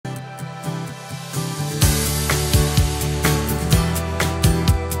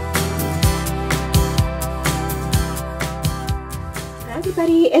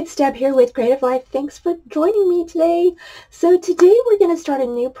everybody, it's Deb here with Creative Life. Thanks for joining me today. So today we're going to start a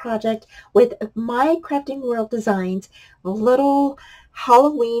new project with my Crafting World Designs little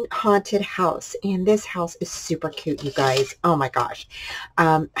Halloween haunted house. And this house is super cute, you guys. Oh my gosh.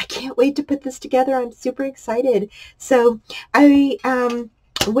 I can't wait to put this together. I'm super excited. So I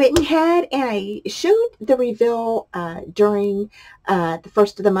went ahead and I showed the reveal during the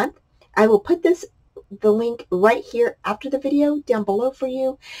first of the month. I will put the link right here after the video down below for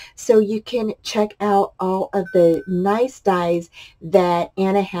you, so you can check out all of the nice dies that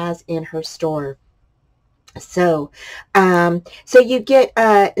Anna has in her store. So you get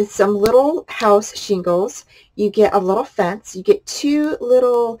some little house shingles, you get a little fence, you get two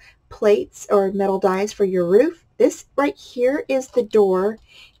little plates or metal dies for your roof. This right here is the door,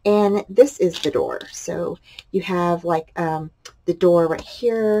 and this is the door. So you have like the door right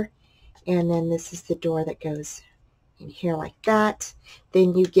here, and then this is the door that goes in here like that.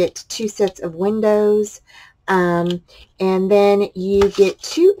 Then you get two sets of windows, and then you get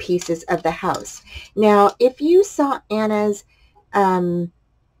two pieces of the house. Now, if you saw Anna's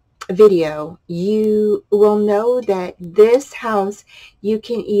video, you will know that this house, you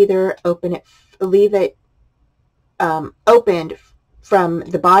can either open it, leave it opened from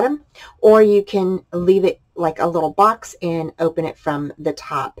the bottom, or you can leave it like a little box and open it from the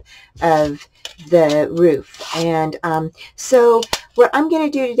top of the roof. And so what I'm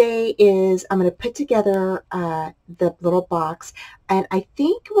going to do today is I'm going to put together the little box, and I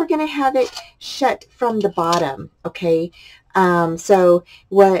think we're going to have it shut from the bottom. Okay, so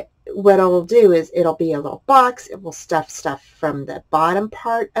what it'll do is it'll be a little box. It will stuff stuff from the bottom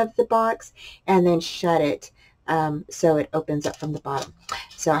part of the box and then shut it so it opens up from the bottom.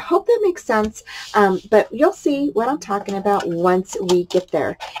 So I hope that makes sense, but you'll see what I'm talking about once we get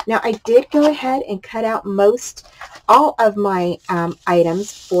there. Now, I did go ahead and cut out all of my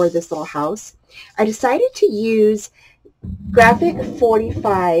items for this little house. I decided to use graphic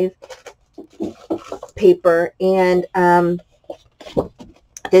 45 paper, and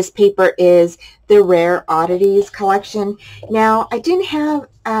this paper is the Rare Oddities collection. Now, I didn't have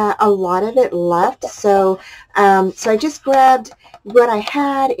a lot of it left, so I just grabbed what I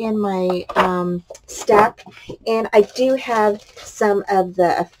had in my stack, and I do have some of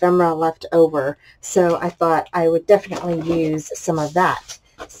the ephemera left over, so I thought I would definitely use some of that.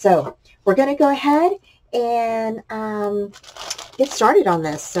 So we're going to go ahead and get started on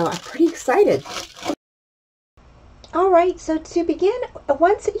this, so I'm pretty excited. Alright, so to begin,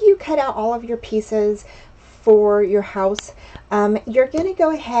 once you cut out all of your pieces for your house, you're going to go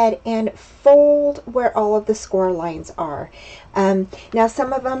ahead and fold where all of the score lines are. Now,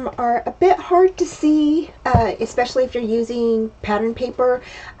 some of them are a bit hard to see, especially if you're using pattern paper,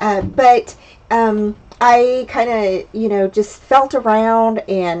 but I kind of, just felt around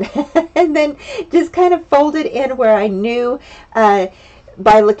and, and then just kind of folded in where I knew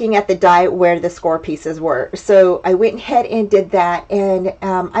by looking at the die where the score pieces were. So I went ahead and did that, and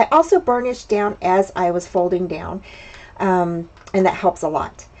I also burnished down as I was folding down, and that helps a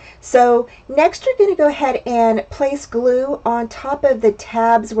lot. So next you're going to go ahead and place glue on top of the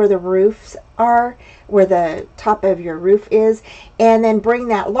tabs where the roofs are, where the top of your roof is, and then bring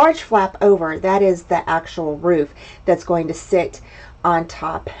that large flap over. That is the actual roof that's going to sit on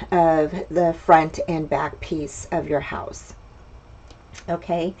top of the front and back piece of your house.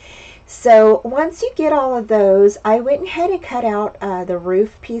 Okay, so once you get all of those, I went ahead and cut out the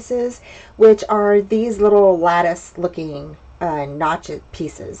roof pieces, which are these little lattice looking notch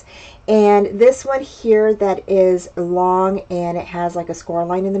pieces. And this one here that is long and it has like a score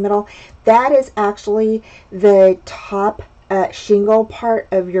line in the middle, that is actually the top shingle part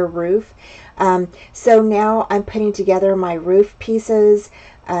of your roof. So now I'm putting together my roof pieces,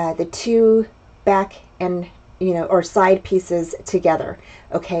 the two back and or side pieces together.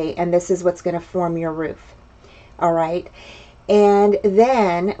 Okay, and this is what's going to form your roof. All right, and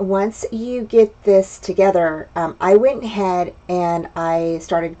then once you get this together, I went ahead and I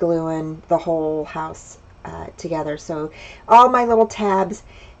started gluing the whole house together. So all my little tabs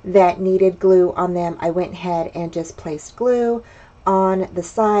that needed glue on them, I went ahead and just placed glue on the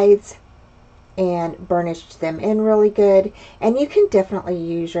sides and burnished them in really good. And you can definitely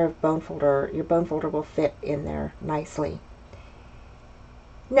use your bone folder. Your bone folder will fit in there nicely.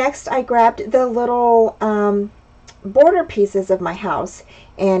 Next, I grabbed the little border pieces of my house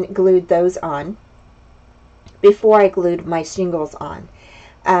and glued those on before I glued my shingles on.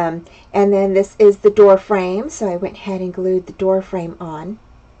 And then this is the door frame, so I went ahead and glued the door frame on.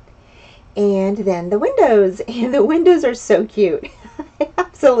 And then the windows, and the windows are so cute. I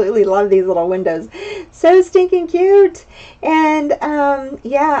absolutely love these little windows. So stinking cute. And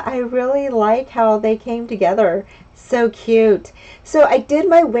yeah, I really like how they came together. So cute. So I did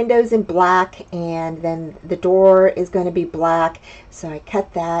my windows in black, and then the door is going to be black. So I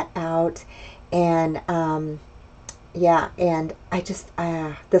cut that out. And yeah, and I just,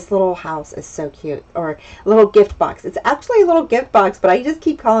 this little house is so cute. Or a little gift box. It's actually a little gift box, but I just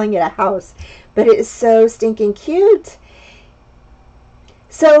keep calling it a house. But it is so stinking cute.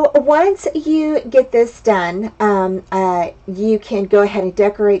 So once you get this done, you can go ahead and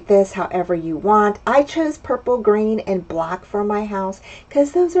decorate this however you want. I chose purple, green, and black for my house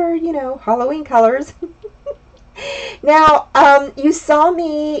because those are, you know, Halloween colors. Now, you saw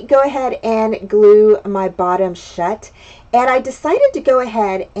me go ahead and glue my bottom shut. And I decided to go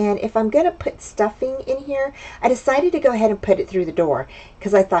ahead and if I'm going to put stuffing in here, I decided to go ahead and put it through the door.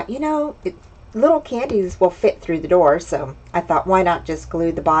 Because I thought, you know, little candies will fit through the door, so I thought why not just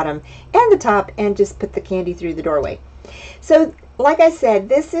glue the bottom and the top and just put the candy through the doorway. So like I said,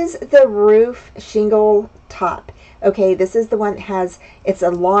 this is the roof shingle top. Okay, this is the one that has, it's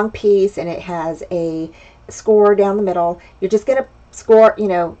a long piece and it has a score down the middle. You're just going to score, you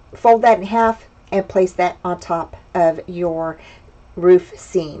know, fold that in half and place that on top of your roof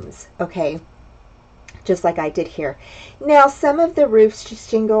seams. Okay, just like I did here. Now some of the roof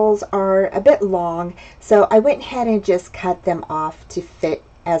shingles are a bit long, so I went ahead and just cut them off to fit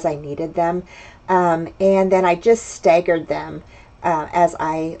as I needed them, and then I just staggered them as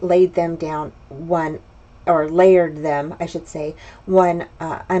I laid them down one, or layered them I should say, one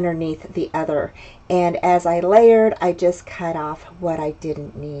underneath the other, and as I layered I just cut off what I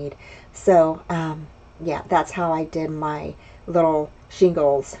didn't need. So yeah, that's how I did my little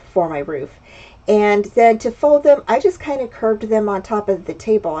shingles for my roof. And then to fold them, I just kind of curved them on top of the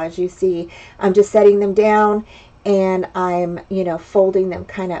table. As you see, I'm just setting them down and I'm, you know, folding them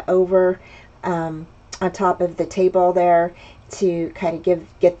kind of over on top of the table there to kind of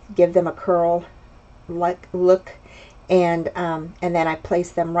give them a curl like look. And then I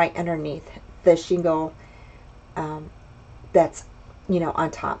place them right underneath the shingle that's, you know,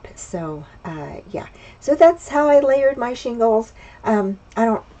 on top. So yeah, so that's how I layered my shingles. I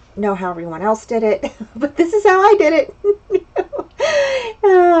don't know how everyone else did it, but this is how I did it.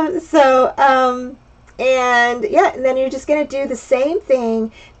 And yeah, and then you're just going to do the same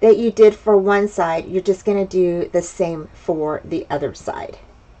thing that you did for one side. You're just going to do the same for the other side.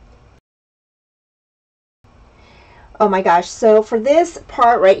 Oh my gosh, so for this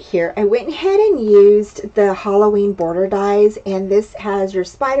part right here, I went ahead and used the Halloween border dies, and this has your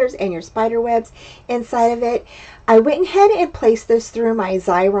spiders and your spider webs inside of it. I went ahead and placed this through my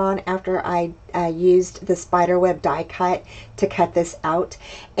Xyron after I used the spider web die cut to cut this out,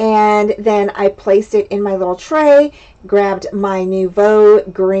 and then I placed it in my little tray, grabbed my Nouveau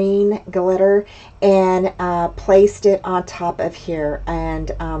green glitter, and placed it on top of here.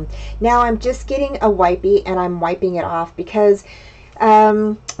 And now I'm just getting a wipey and I'm wiping it off because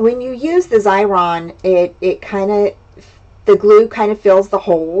when you use the Xyron, it kind of, the glue kind of fills the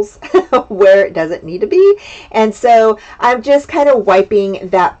holes where it doesn't need to be. And so I'm just kind of wiping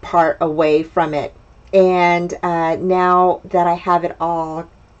that part away from it. And now that I have it all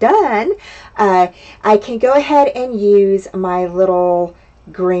done, I can go ahead and use my little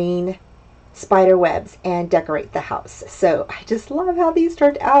green spider webs and decorate the house. So I just love how these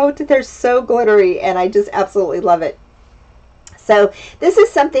turned out. They're so glittery and I just absolutely love it. So this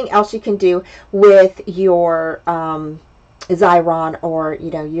is something else you can do with your Xyron or, you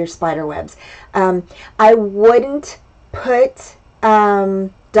know, your spider webs. I wouldn't put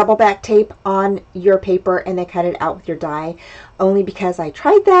double back tape on your paper and then cut it out with your die, only because I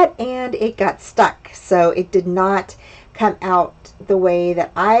tried that and it got stuck. So it did not come out the way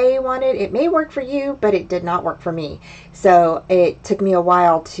that I wanted. It may work for you, but it did not work for me. So it took me a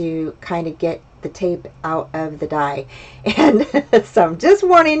while to kind of get the tape out of the die. And so I'm just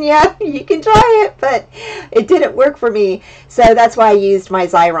warning you, you can try it, but it didn't work for me. So that's why I used my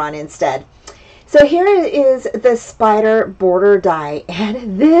Xyron instead. So here is the spider border die,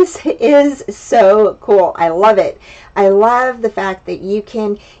 and this is so cool. I love it. I love the fact that you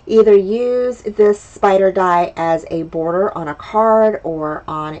can either use this spider die as a border on a card or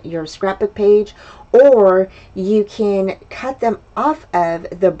on your scrapbook page, or you can cut them off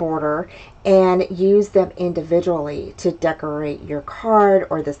of the border and use them individually to decorate your card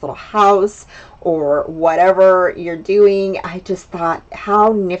or this little house or whatever you're doing. I just thought,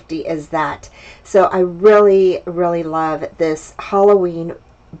 how nifty is that? So I really, really love this Halloween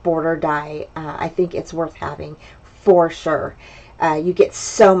border die. I think it's worth having for sure. You get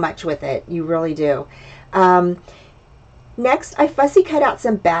so much with it. You really do. Next, I fussy cut out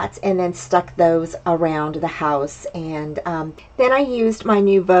some bats and then stuck those around the house. And then I used my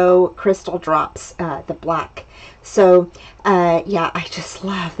Nouveau crystal drops, the black. So yeah, I just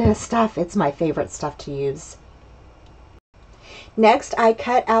love this stuff. It's my favorite stuff to use. Next, I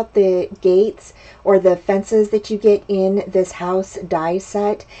cut out the gates or the fences that you get in this house die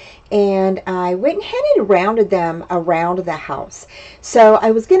set, and I went ahead and rounded them around the house. So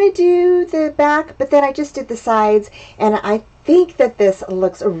I was going to do the back, but then I just did the sides, and I think that this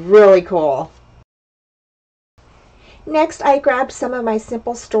looks really cool. Next, I grabbed some of my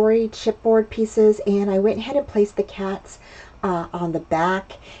Simple Story chipboard pieces, and I went ahead and placed the cats on the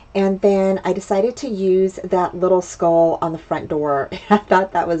back, and then I decided to use that little skull on the front door. I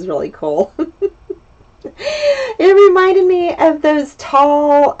thought that was really cool. It reminded me of those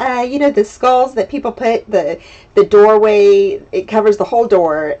tall, you know, the skulls that people put, the doorway, it covers the whole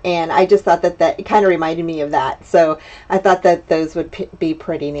door, and I just thought that it kind of reminded me of that. So I thought that those would be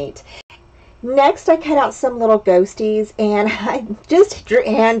pretty neat. Next, I cut out some little ghosties, and I just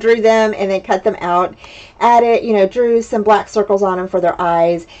hand drew them and then cut them out. Added, you know, drew some black circles on them for their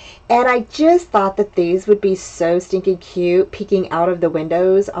eyes. And I just thought that these would be so stinking cute peeking out of the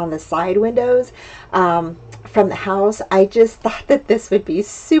windows, on the side windows from the house. I just thought that this would be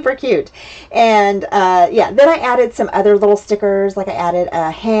super cute. And yeah, then I added some other little stickers, like I added a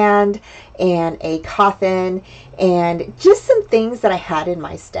hand and a coffin and just some things that I had in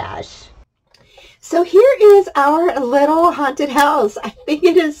my stash. So here is our little haunted house. I think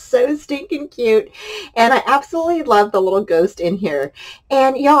it is so stinking cute, and I absolutely love the little ghost in here.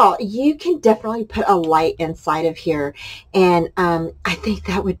 And y'all, you can definitely put a light inside of here, and I think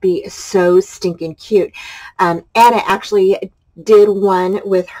that would be so stinking cute. Anna actually did one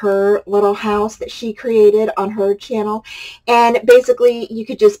with her little house that she created on her channel, and basically you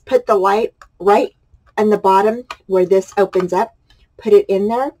could just put the light right on the bottom where this opens up, put it in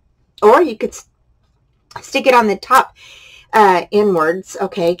there, or you could stick it on the top inwards,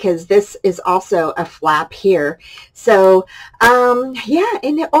 okay, because this is also a flap here. So yeah,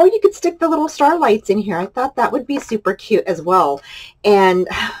 and or you could stick the little starlights in here. I thought that would be super cute as well, and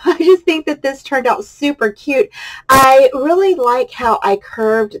I just think that this turned out super cute. I really like how I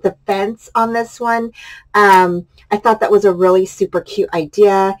curved the fence on this one. I thought that was a really super cute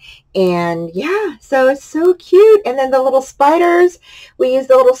idea, and yeah, so it's so cute. And then the little spiders, we used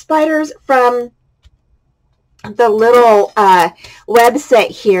the little spiders from the little web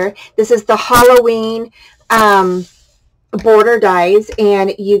set here. This is the Halloween border dies,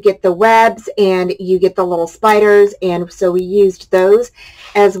 and you get the webs and you get the little spiders, and so we used those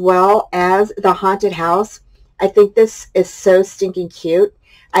as well as the haunted house. I think this is so stinking cute.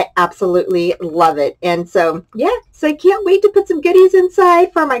 I absolutely love it. And so yeah, so I can't wait to put some goodies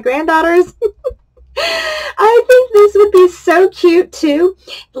inside for my granddaughters. I think this would be so cute too.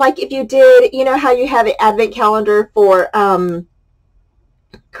 Like if you did, you know how you have an advent calendar for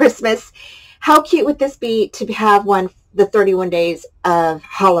Christmas, how cute would this be to have one, the 31 days of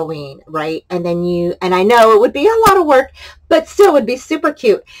Halloween, right? And then and I know it would be a lot of work, but still would be super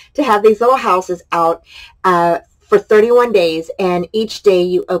cute to have these little houses out for 31 days, and each day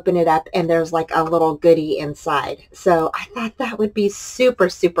you open it up and there's like a little goodie inside. So I thought that would be super,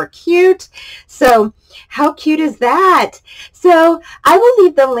 super cute. So how cute is that? So I will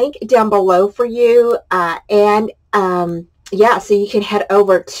leave the link down below for you, and yeah, so you can head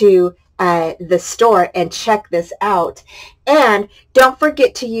over to the store and check this out. And don't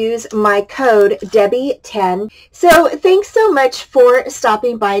forget to use my code Debbie10. So thanks so much for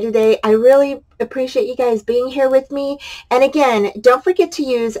stopping by today. I really appreciate you guys being here with me. And again, don't forget to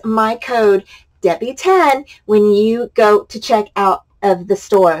use my code Debbie10 when you go to check out of the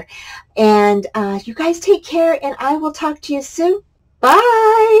store. And you guys take care, and I will talk to you soon.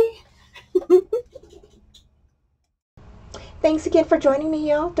 Bye. Thanks again for joining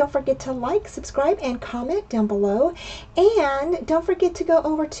me, y'all. Don't forget to like, subscribe, and comment down below. And don't forget to go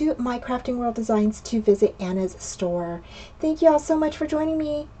over to My Crafting World Designs to visit Anna's store. Thank you all so much for joining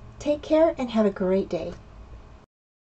me. Take care and have a great day.